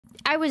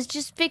I was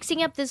just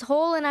fixing up this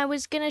hole and I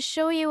was gonna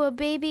show you a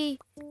baby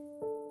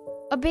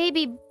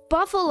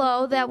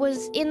buffalo that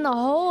was in the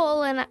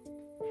hole and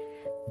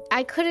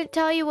I couldn't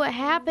tell you what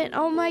happened.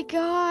 Oh my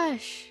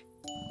gosh.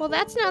 Well,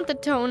 that's not the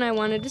tone I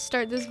wanted to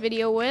start this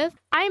video with.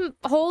 I'm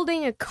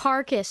holding a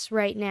carcass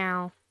right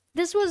now.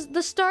 This was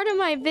the start of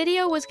my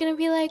video was gonna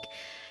be like,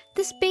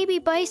 this baby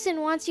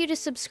bison wants you to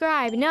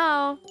subscribe.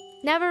 No,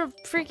 never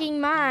freaking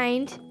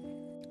mind.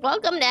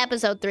 Welcome to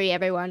episode 3,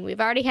 everyone.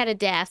 We've already had a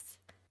death.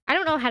 I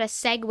don't know how to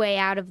segue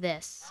out of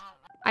this.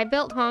 I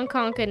built Hong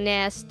Kong a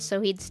nest so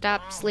he'd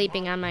stop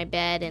sleeping on my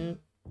bed, and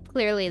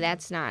clearly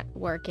that's not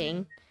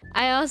working.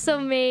 I also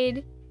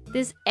made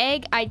this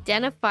egg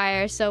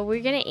identifier, so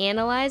we're gonna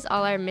analyze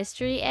all our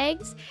mystery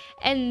eggs.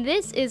 And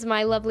this is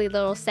my lovely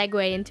little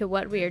segue into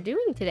what we are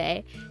doing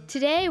today.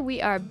 Today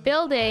we are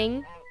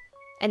building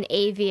an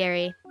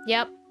aviary.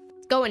 Yep,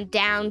 it's going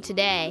down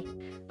today.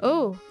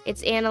 Oh,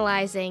 it's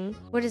analyzing.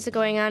 What is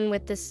going on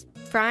with this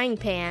frying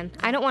pan?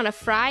 I don't want to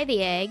fry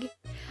the egg.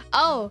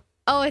 Oh,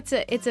 it's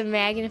a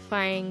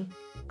magnifying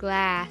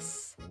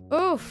glass.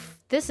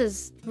 Oof, this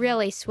is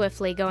really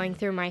swiftly going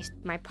through my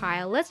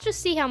pile. Let's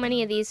just see how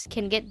many of these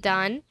can get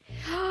done.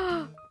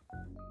 Oh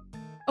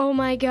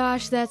my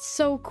gosh, that's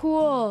so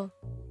cool.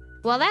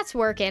 Well, that's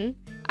working.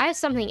 I have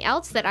something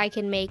else that I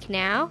can make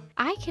now.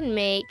 I can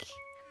make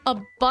a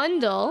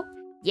bundle.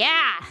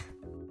 Yeah!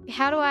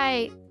 How do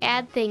I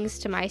add things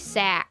to my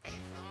sack?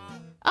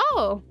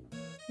 Oh,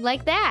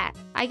 like that.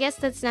 I guess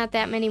that's not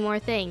that many more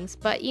things,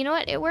 but you know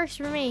what? It works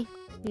for me.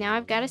 Now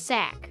I've got a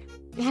sack.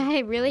 I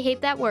really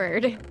hate that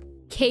word.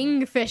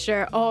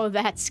 Kingfisher. Oh,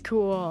 that's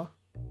cool.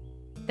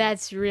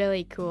 That's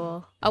really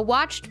cool. A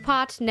watched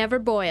pot never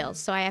boils,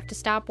 so I have to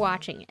stop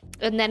watching it,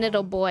 and then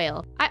it'll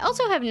boil. I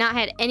also have not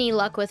had any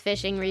luck with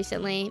fishing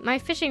recently. My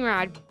fishing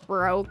rod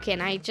broke,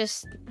 and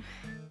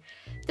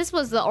this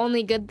was the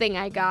only good thing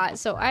I got,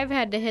 so I've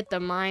had to hit the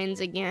mines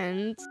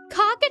again.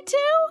 Cockatoo?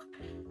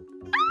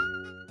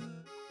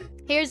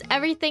 Here's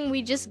everything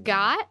we just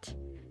got.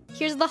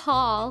 Here's the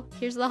haul.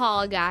 Here's the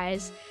haul,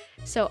 guys.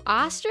 So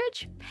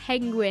ostrich,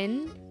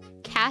 penguin,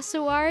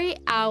 cassowary,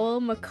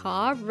 owl,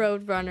 macaw,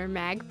 roadrunner,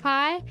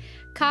 magpie,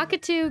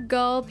 cockatoo,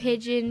 gull,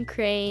 pigeon,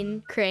 crane,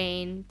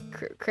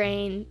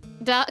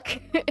 duck,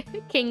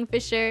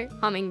 kingfisher,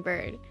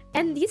 hummingbird.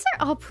 And these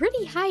are all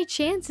pretty high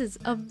chances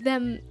of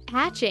them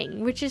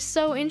hatching, which is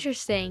so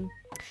interesting.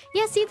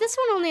 Yeah, see, this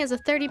one only has a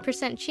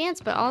 30%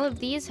 chance, but all of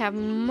these have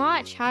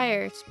much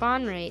higher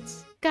spawn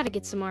rates. Gotta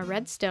get some more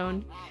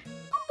redstone.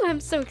 Ooh,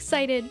 I'm so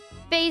excited.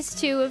 Phase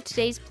 2 of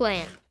today's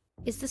plan.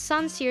 Is the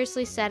sun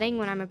seriously setting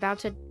when I'm about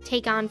to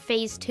take on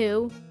phase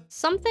 2?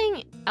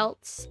 Something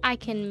else I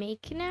can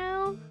make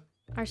now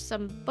are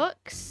some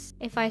books.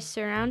 If I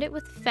surround it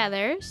with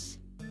feathers,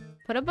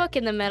 put a book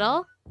in the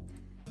middle,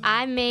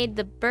 I made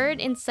the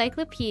bird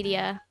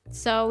encyclopedia,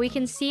 so we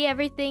can see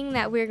everything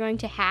that we're going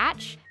to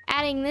hatch.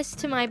 Adding this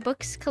to my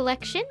books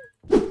collection.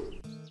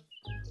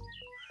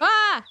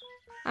 Ah!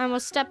 I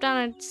almost stepped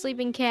on a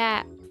sleeping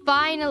cat.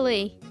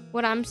 Finally,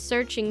 what I'm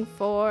searching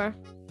for.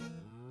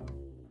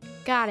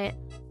 Got it.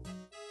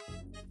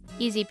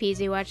 Easy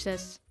peasy, watch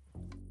this.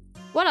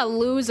 What a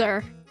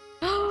loser.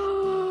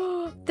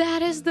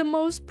 That is the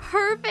most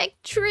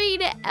perfect tree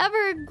to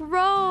ever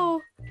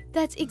grow.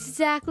 That's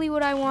exactly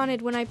what I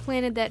wanted when I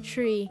planted that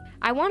tree.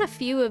 I want a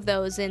few of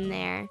those in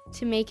there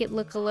to make it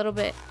look a little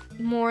bit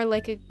more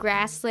like a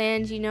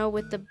grassland, you know,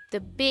 with the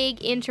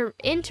big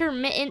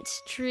intermittent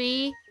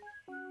tree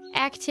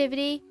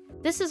activity.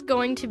 This is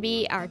going to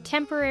be our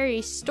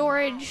temporary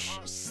storage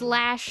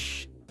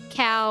 /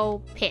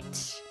 cow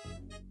pit.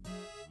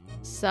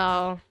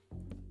 So,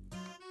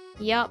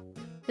 yep.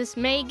 This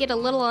may get a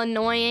little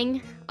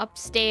annoying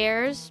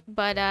upstairs,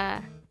 but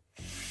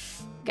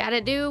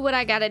gotta do what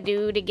I gotta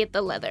do to get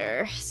the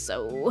leather,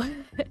 so.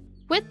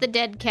 With the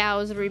dead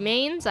cow's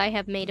remains, I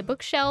have made a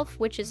bookshelf,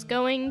 which is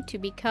going to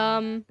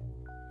become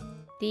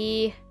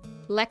the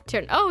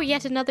lectern. Oh,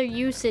 yet another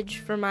usage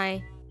for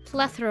my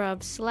plethora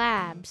of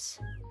slabs.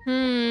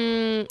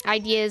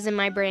 Ideas in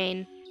my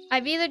brain.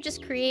 I've either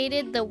just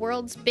created the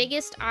world's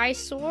biggest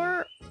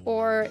eyesore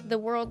or the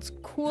world's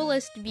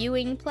coolest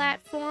viewing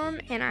platform,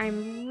 and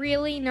I'm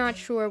really not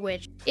sure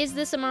which. Is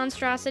this a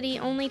monstrosity?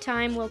 Only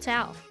time will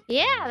tell.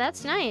 Yeah,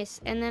 that's nice.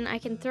 And then I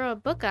can throw a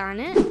book on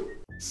it.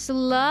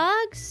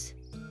 Slugs?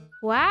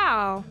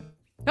 Wow.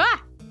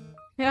 Ah!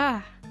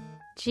 Ah!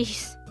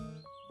 Jeez.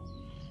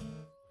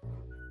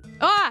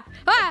 Ah!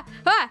 Ah!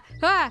 Ah!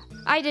 Ah!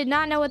 I did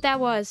not know what that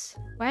was.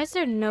 Why is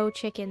there no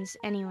chickens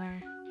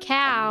anywhere?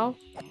 Cow.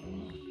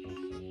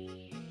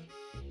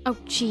 Oh,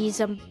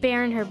 geez, I'm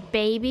bearing her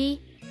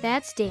baby.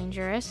 That's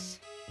dangerous.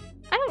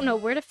 I don't know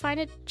where to find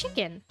a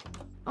chicken.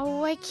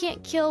 Oh, I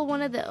can't kill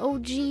one of the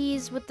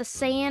OGs with the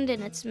sand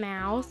in its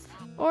mouth.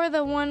 Or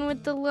the one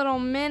with the little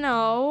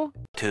minnow.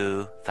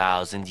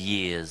 2,000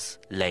 years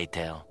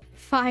later.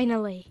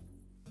 Finally.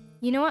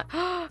 You know what?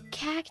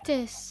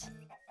 Cactus.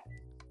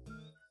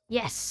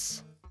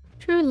 Yes.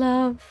 True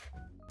love.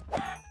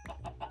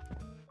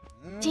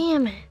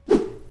 Damn it.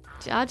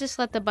 I'll just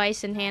let the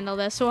bison handle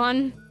this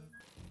one.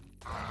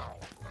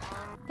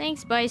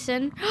 Thanks,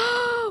 bison.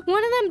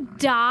 One of them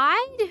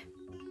died?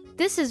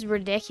 This is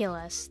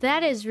ridiculous.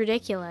 That is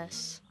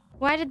ridiculous.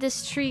 Why did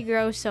this tree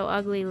grow so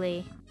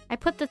uglily? I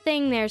put the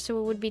thing there so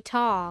it would be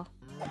tall.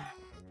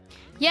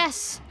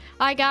 Yes,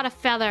 I got a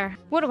feather.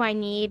 What do I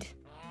need?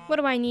 What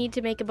do I need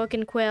to make a book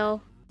and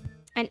quill?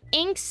 An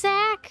ink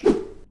sac?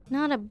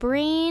 Not a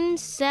brain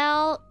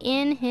cell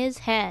in his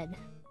head.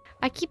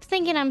 I keep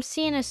thinking I'm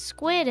seeing a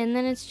squid and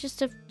then it's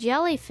just a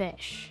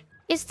jellyfish.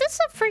 Is this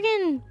a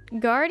friggin'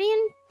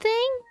 guardian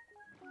thing?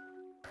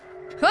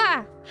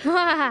 Ha!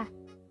 Ha!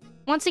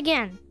 Once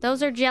again,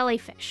 those are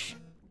jellyfish.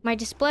 My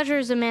displeasure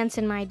is immense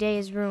and my day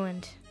is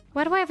ruined.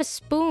 Why do I have a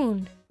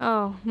spoon?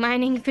 Oh,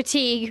 mining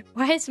fatigue.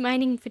 Why is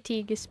mining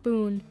fatigue a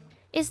spoon?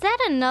 Is that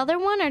another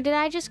one or did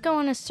I just go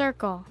in a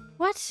circle?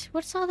 What?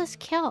 What's all this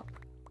kelp?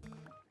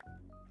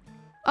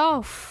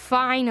 Oh,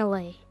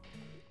 finally.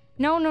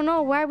 No, no,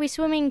 no. Why are we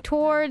swimming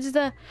towards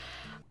the...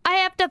 I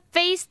have to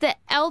face the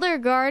Elder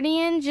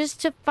Guardian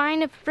just to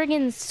find a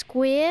friggin'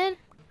 squid?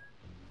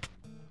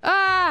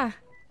 Ah!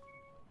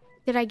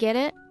 Did I get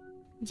it?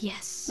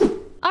 Yes.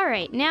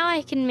 Alright, now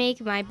I can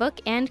make my book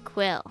and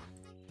quill.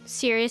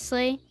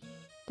 Seriously?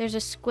 There's a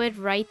squid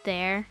right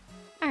there.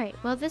 Alright,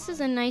 well this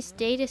is a nice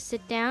day to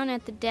sit down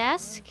at the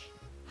desk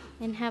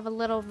and have a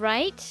little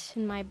write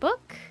in my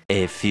book.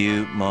 A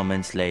few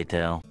moments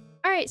later.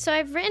 Alright, so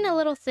I've written a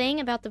little thing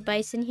about the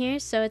bison here.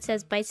 So it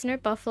says bison or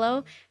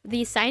buffalo.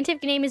 The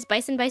scientific name is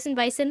bison, bison,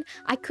 bison.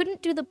 I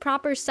couldn't do the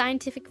proper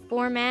scientific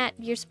format.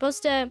 You're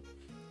supposed to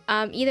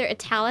either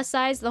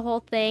italicize the whole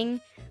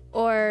thing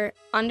or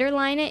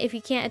underline it if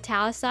you can't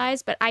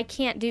italicize, but I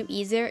can't do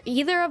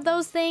either of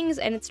those things,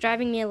 and it's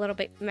driving me a little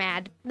bit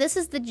mad. This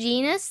is the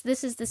genus,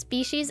 this is the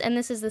species, and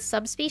this is the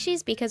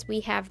subspecies because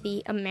we have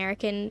the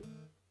American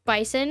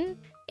bison.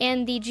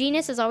 And the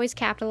genus is always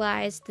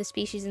capitalized, the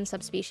species and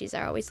subspecies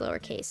are always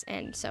lowercase,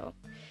 and so,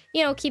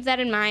 you know, keep that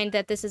in mind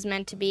that this is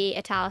meant to be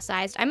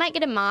italicized. I might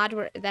get a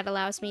mod that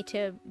allows me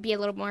to be a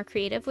little more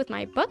creative with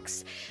my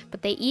books,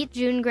 but they eat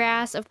June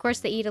grass. Of course,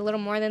 they eat a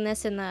little more than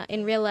this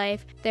in real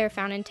life. They're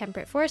found in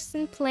temperate forests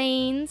and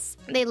plains.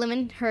 They live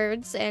in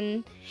herds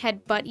and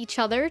headbutt each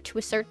other to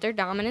assert their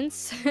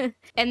dominance.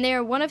 And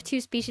they're one of two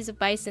species of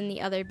bison,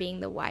 the other being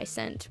the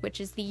Wisent,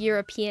 which is the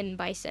European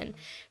bison.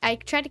 I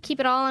try to keep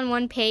it all on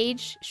one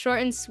page,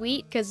 short and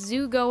sweet, because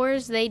zoo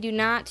goers, they do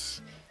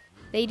not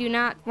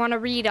want to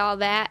read all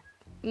that.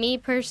 Me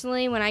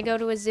personally, when I go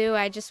to a zoo,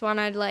 I just want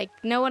to like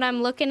know what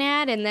I'm looking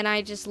at and then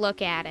I just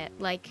look at it.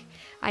 Like,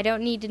 I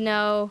don't need to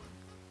know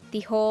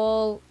the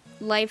whole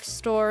life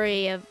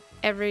story of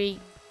every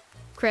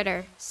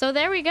critter. So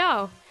there we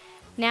go.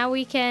 Now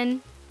we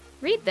can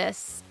read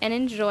this and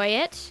enjoy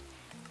it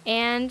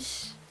and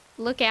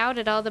look out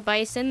at all the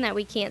bison that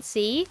we can't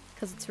see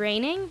because it's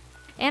raining.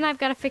 And I've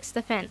got to fix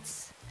the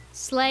fence.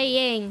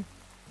 Slaying.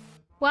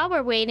 While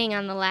we're waiting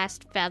on the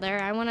last feather,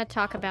 I want to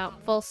talk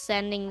about full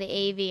sending the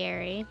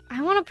aviary.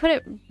 I want to put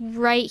it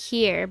right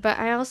here, but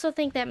I also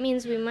think that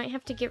means we might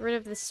have to get rid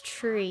of this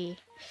tree.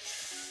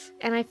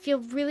 And I feel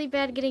really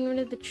bad getting rid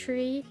of the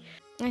tree.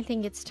 I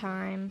think it's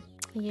time.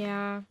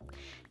 Yeah,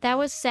 that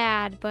was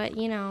sad, but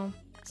you know,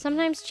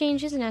 sometimes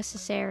change is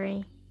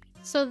necessary.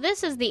 So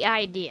this is the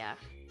idea.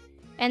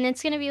 And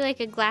it's going to be like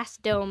a glass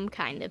dome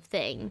kind of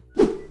thing.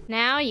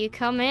 Now you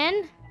come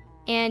in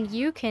and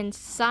you can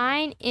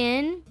sign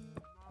in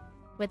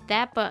with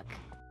that book.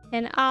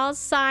 And I'll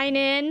sign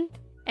in.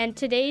 And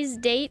today's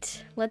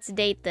date, let's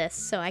date this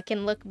so I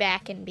can look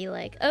back and be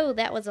like, oh,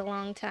 that was a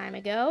long time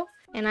ago.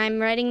 And I'm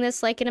writing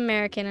this like an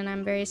American and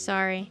I'm very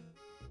sorry.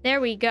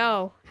 There we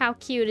go. How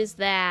cute is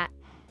that?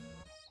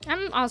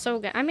 I'm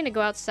gonna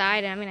go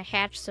outside and I'm gonna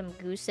hatch some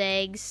goose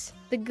eggs.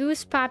 The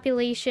goose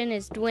population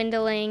is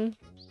dwindling.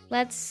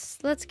 Let's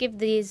give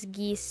these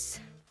geese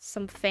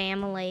some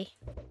family.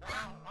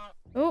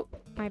 Oh,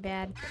 my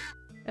bad.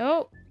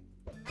 Oh,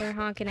 they're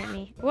honking at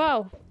me.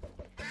 Whoa,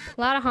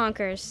 a lot of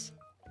honkers.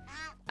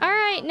 All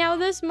right, now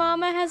this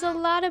mama has a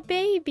lot of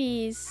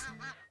babies.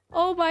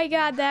 Oh my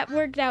God, that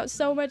worked out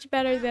so much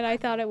better than I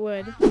thought it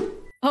would.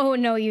 Oh,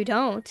 no, you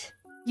don't.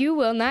 You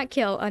will not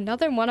kill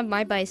another one of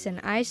my bison,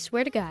 I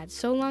swear to God,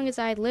 so long as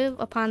I live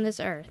upon this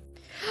earth.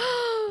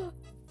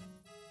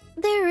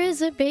 There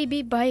is a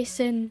baby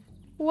bison.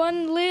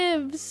 One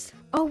lives.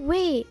 Oh,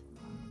 wait.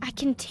 I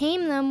can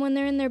tame them when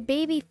they're in their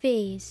baby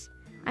phase.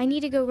 I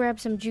need to go grab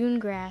some June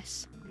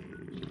grass.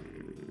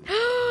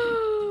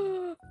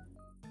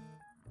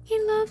 He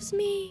loves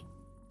me.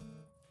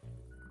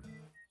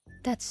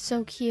 That's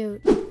so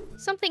cute.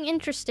 Something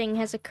interesting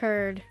has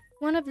occurred.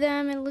 One of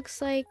them, it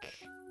looks like,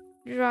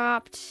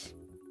 dropped.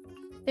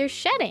 They're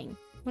shedding.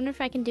 Wonder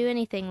if I can do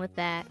anything with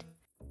that.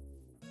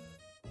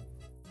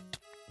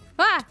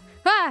 Ah!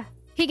 Ah!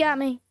 He got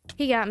me.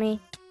 He got me.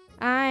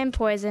 I'm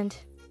poisoned.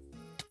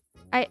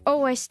 I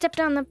stepped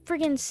on the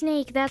friggin'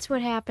 snake. That's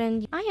what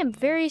happened. I am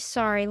very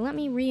sorry. Let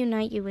me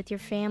reunite you with your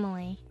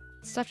family.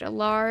 Such a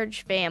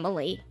large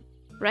family.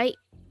 Right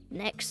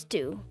next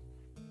to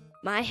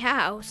my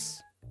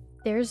house.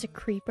 There's a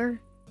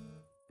creeper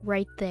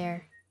right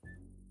there.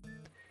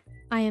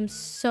 I am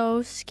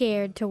so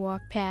scared to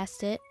walk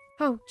past it.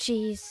 Oh,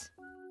 jeez.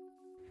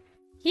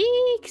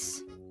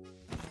 Yeeks!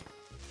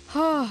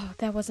 Oh,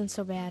 that wasn't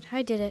so bad.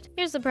 I did it.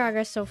 Here's the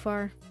progress so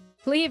far.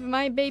 Leave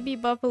my baby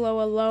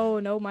buffalo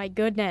alone. Oh my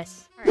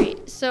goodness.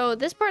 Alright, so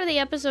this part of the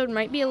episode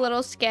might be a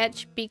little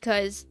sketch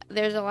because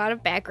there's a lot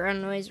of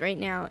background noise right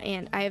now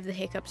and I have the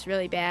hiccups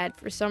really bad.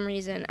 For some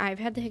reason, I've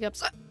had the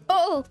hiccups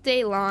all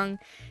day long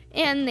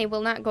and they will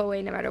not go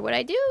away no matter what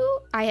I do.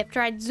 I have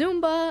tried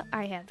Zumba.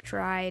 I have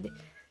tried,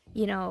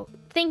 you know,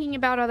 thinking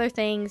about other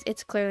things.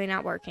 It's clearly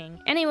not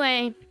working.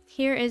 Anyway,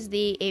 here is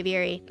the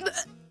aviary.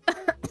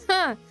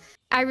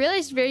 I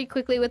realized very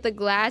quickly with the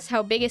glass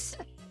how big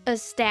a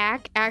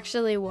stack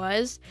actually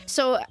was.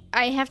 So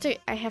I have to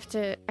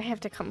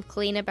come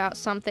clean about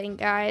something,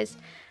 guys.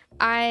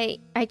 I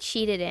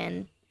cheated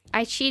in.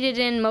 I cheated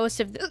in most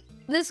of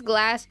this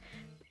glass.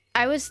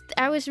 I was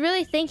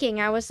really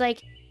thinking. I was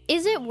like,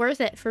 is it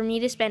worth it for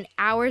me to spend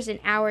hours and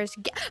hours?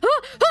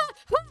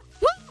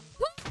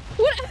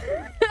 What?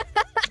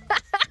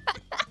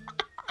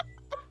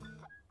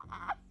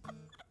 I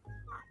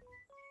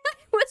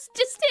was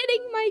just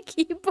hitting my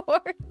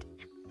keyboard.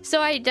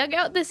 So I dug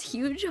out this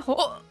huge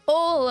hole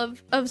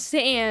of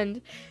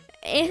sand,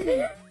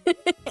 and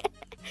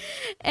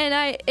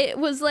it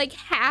was like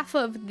half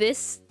of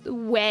this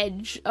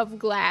wedge of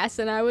glass,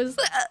 and I was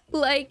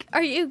like,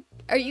 are you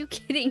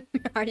kidding me?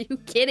 Are you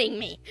kidding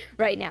me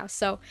right now?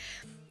 So,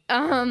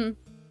 I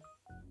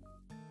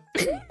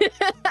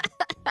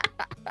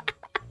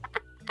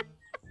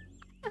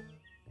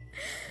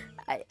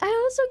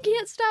also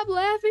can't stop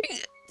laughing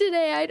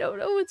today. I don't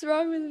know what's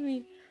wrong with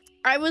me.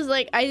 I was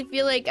like, I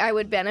feel like I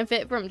would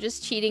benefit from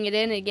just cheating it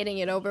in and getting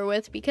it over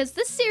with because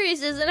this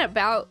series isn't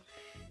about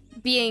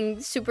being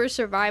super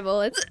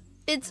survival.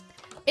 It's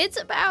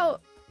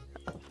about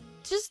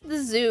just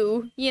the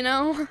zoo, you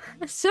know?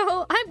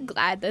 So I'm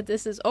glad that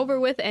this is over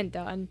with and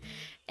done.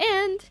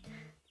 And,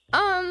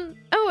 oh,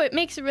 it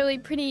makes a really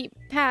pretty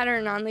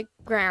pattern on the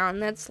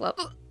ground. That's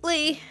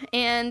lovely.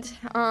 And,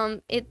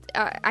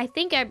 I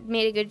think I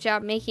made a good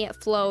job making it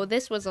flow.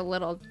 This was a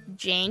little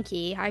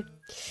janky.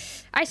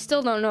 I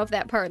still don't know if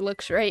that part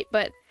looks right,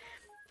 but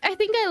I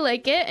think I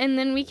like it. And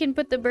then we can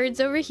put the birds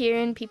over here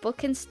and people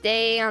can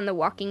stay on the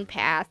walking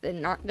path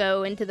and not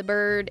go into the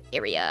bird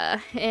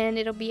area. And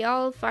it'll be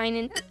all fine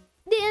and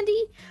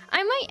dandy.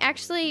 I might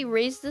actually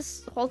raise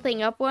this whole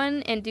thing up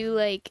one and do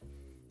like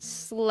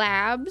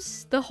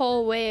slabs the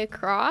whole way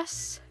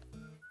across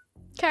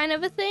kind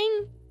of a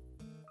thing.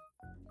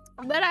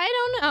 But I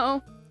don't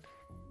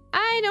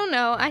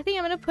know. I think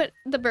I'm gonna put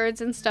the birds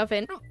and stuff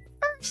in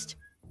first.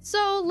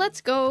 So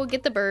let's go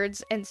get the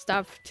birds and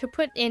stuff to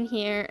put in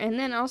here. And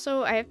then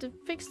also I have to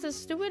fix this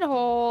stupid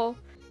hole.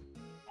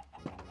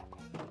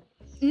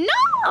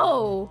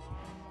 No!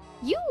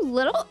 You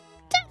little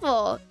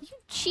devil! You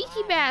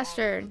cheeky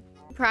bastard.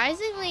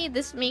 Surprisingly,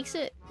 this makes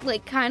it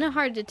like kind of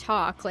hard to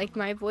talk. Like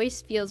my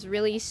voice feels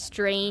really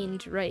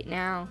strained right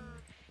now.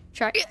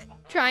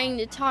 Trying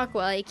to talk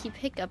while I keep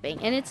hiccuping.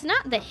 And it's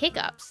not the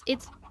hiccups.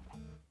 It's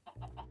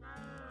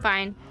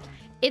fine.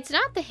 It's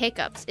not the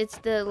hiccups. It's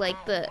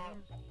the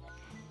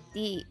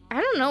I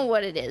don't know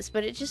what it is,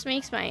 but it just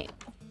makes my,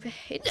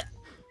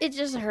 it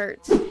just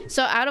hurts.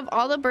 So out of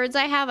all the birds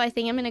I have, I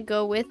think I'm gonna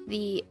go with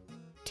the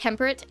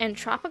temperate and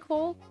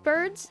tropical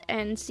birds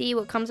and see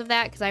what comes of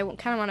that, because I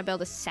kind of want to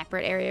build a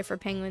separate area for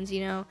penguins,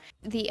 you know.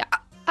 The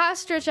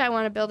ostrich, I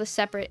want to build a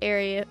separate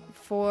area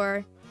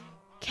for.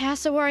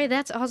 Cassowary,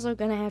 that's also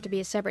gonna have to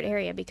be a separate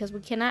area because we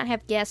cannot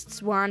have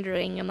guests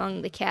wandering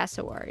among the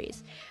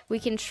cassowaries. We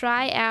can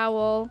try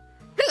owl.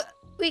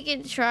 We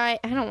can try,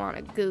 I don't want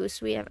a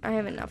goose. I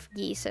have enough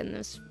geese in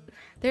this.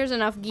 There's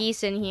enough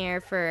geese in here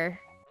for,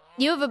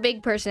 you have a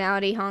big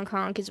personality, honk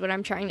honk, is what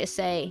I'm trying to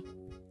say.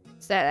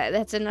 So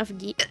that's enough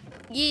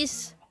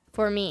geese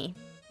for me.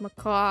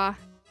 Macaw.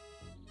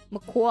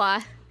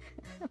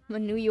 My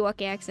New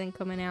York accent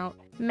coming out.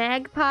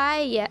 Magpie,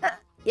 yeah,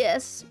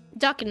 yes.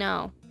 Duck,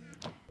 no.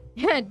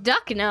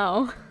 Duck,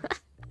 no.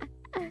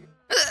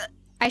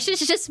 I should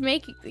just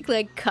make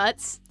like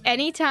cuts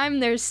anytime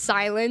there's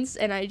silence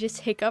and I just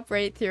hiccup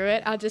right through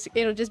it.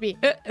 It'll just be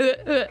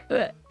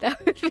that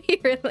would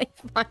be really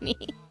funny.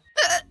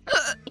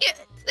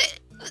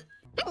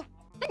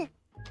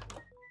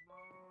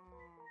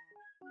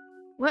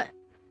 What?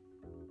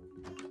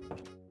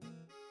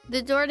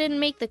 The door didn't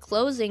make the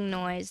closing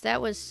noise.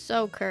 That was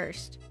so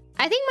cursed.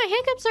 I think my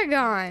hiccups are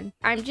gone.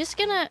 I'm just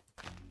gonna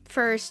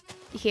first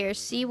here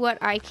see what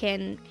I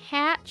can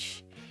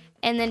hatch.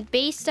 And then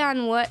based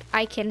on what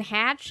I can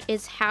hatch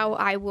is how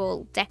I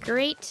will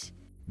decorate.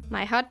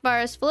 My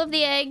hotbar is full of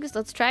the eggs.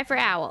 Let's try for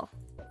owl.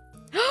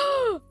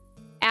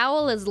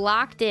 Owl is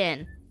locked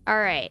in. All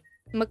right.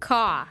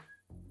 Macaw.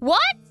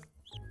 What?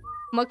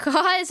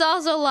 Macaw is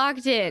also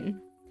locked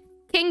in.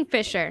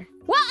 Kingfisher.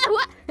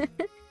 What? 3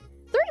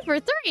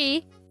 for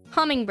 3?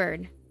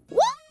 Hummingbird.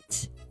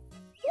 What?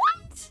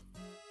 What?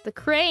 The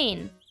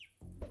crane.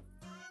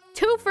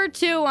 2 for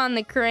 2 on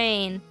the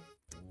crane.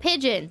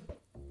 Pigeon.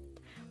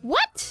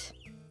 What?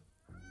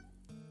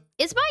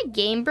 Is my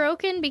game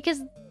broken?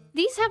 Because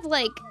these have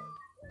like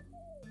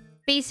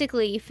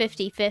basically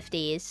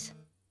 50-50s.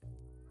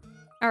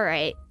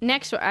 Alright,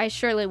 next I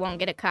surely won't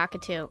get a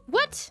cockatoo.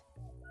 What?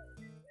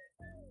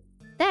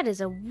 That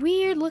is a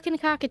weird looking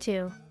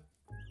cockatoo.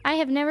 I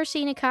have never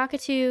seen a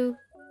cockatoo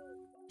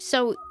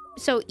so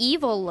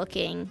evil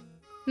looking.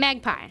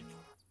 Magpie.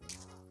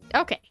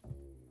 Okay,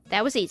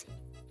 that was easy.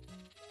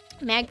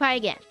 Magpie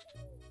again.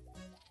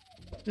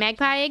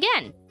 Magpie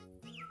again.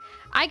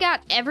 I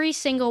got every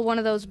single one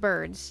of those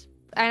birds.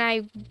 And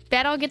I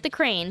bet I'll get the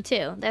crane,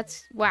 too.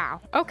 That's, wow.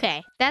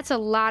 Okay. That's a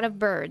lot of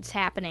birds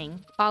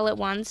happening all at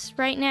once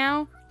right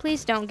now.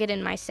 Please don't get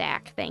in my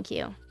sack. Thank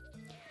you.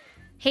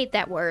 Hate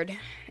that word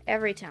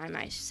every time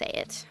I say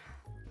it.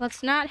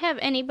 Let's not have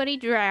anybody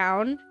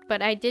drown,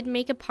 but I did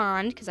make a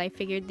pond because I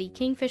figured the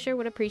kingfisher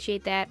would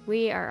appreciate that.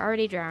 We are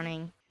already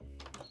drowning.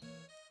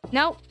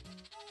 Nope.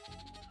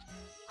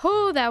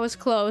 Oh, that was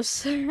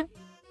close.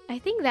 I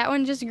think that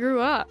one just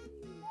grew up.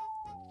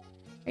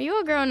 Are you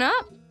all grown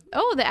up?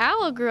 Oh, the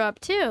owl grew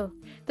up too.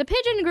 The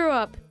pigeon grew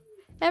up.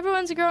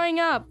 Everyone's growing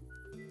up.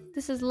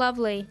 This is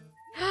lovely.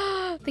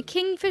 The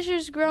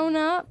kingfisher's grown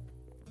up.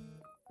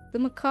 The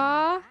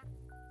macaw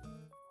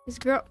is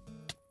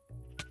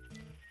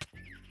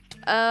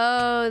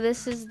Oh,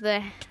 this is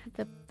the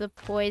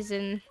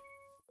poison.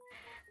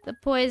 The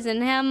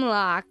poison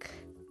hemlock.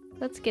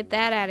 Let's get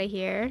that out of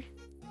here.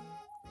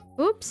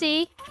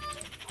 Oopsie.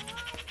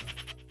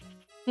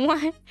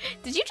 What?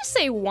 Did you just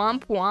say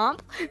womp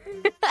womp?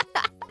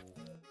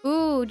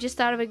 Ooh, just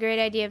thought of a great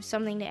idea of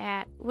something to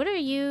add. What are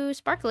you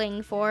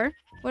sparkling for?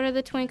 What are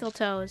the twinkle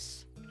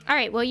toes? All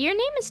right, well, your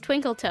name is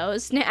Twinkle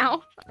Toes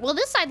now. Well,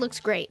 this side looks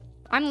great.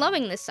 I'm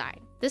loving this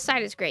side. This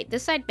side is great.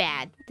 This side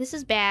bad. This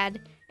is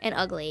bad and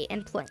ugly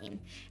and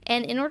plain.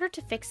 And in order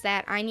to fix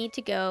that, I need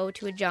to go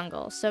to a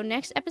jungle. So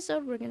next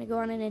episode, we're gonna go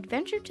on an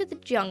adventure to the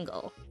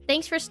jungle.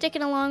 Thanks for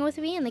sticking along with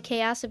me in the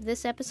chaos of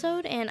this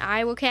episode, and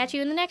I will catch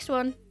you in the next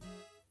one.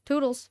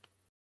 Toodles.